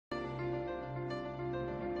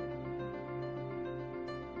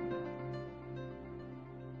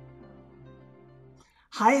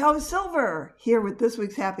Hi Ho Silver here with this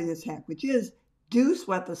week's happiness hack, which is do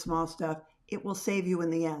sweat the small stuff. It will save you in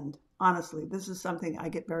the end. Honestly, this is something I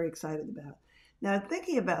get very excited about. Now, I'm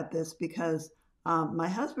thinking about this because my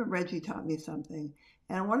husband Reggie taught me something,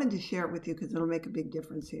 and I wanted to share it with you because it'll make a big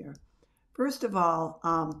difference here. First of all,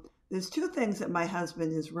 there's two things that my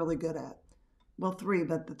husband is really good at. Well, three,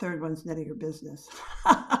 but the third one's none of your business.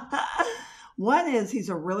 One is he's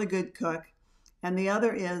a really good cook, and the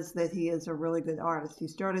other is that he is a really good artist. He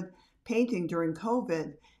started painting during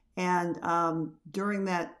COVID, and during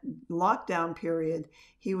that lockdown period,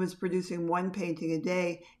 he was producing one painting a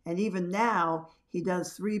day, and even now he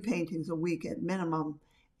does three paintings a week at minimum.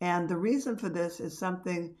 And the reason for this is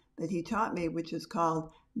something that he taught me, which is called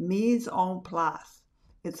mise en place.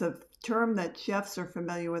 It's a term that chefs are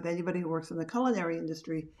familiar with. Anybody who works in the culinary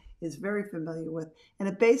industry is very familiar with. And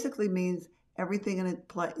it basically means everything in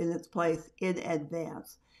its place in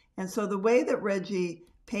advance. And so the way that Reggie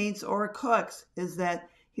paints or cooks is that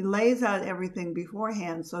he lays out everything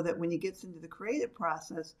beforehand so that when he gets into the creative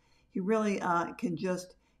process, he really can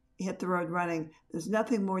just hit the road running. There's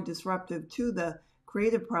nothing more disruptive to the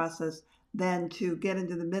creative process than to get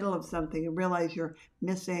into the middle of something and realize you're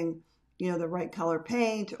missing, the right color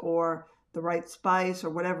paint or the right spice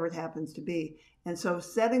or whatever it happens to be. And so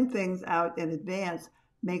setting things out in advance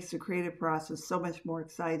makes the creative process so much more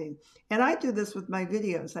exciting. And I do this with my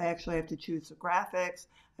videos. I actually have to choose the graphics,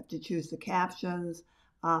 I have to choose the captions,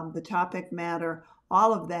 the topic matter,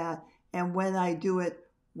 all of that. And when I do it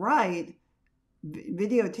right,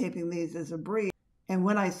 videotaping these is a breeze. And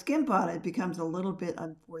when I skimp on it, it becomes a little bit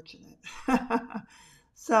unfortunate.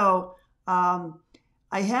 So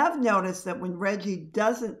I have noticed that when Reggie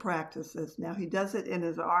doesn't practice this, now he does it in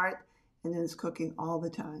his art and in his cooking all the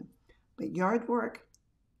time, but yard work,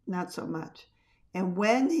 not so much. And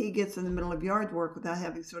when he gets in the middle of yard work without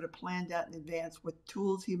having sort of planned out in advance what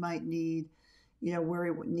tools he might need, where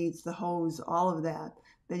he needs the hose, all of that,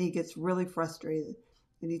 then he gets really frustrated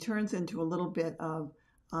and he turns into a little bit of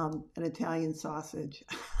an Italian sausage.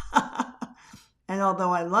 And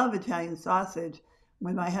although I love Italian sausage,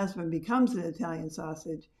 when my husband becomes an Italian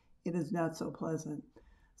sausage, it is not so pleasant.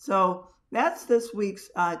 So that's this week's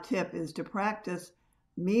tip, is to practice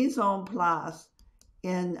mise en place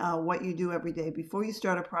in what you do every day. Before you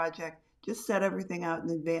start a project, just set everything out in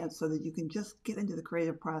advance so that you can just get into the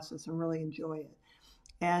creative process and really enjoy it.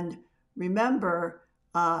 And remember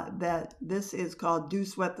that this is called do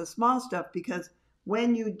sweat the small stuff, because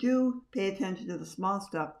when you do pay attention to the small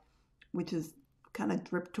stuff, which is kind of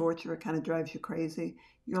drip torture, it kind of drives you crazy,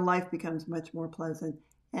 your life becomes much more pleasant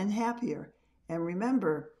and happier. And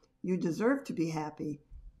remember, you deserve to be happy,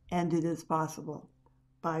 and it is possible.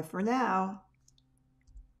 Bye for now.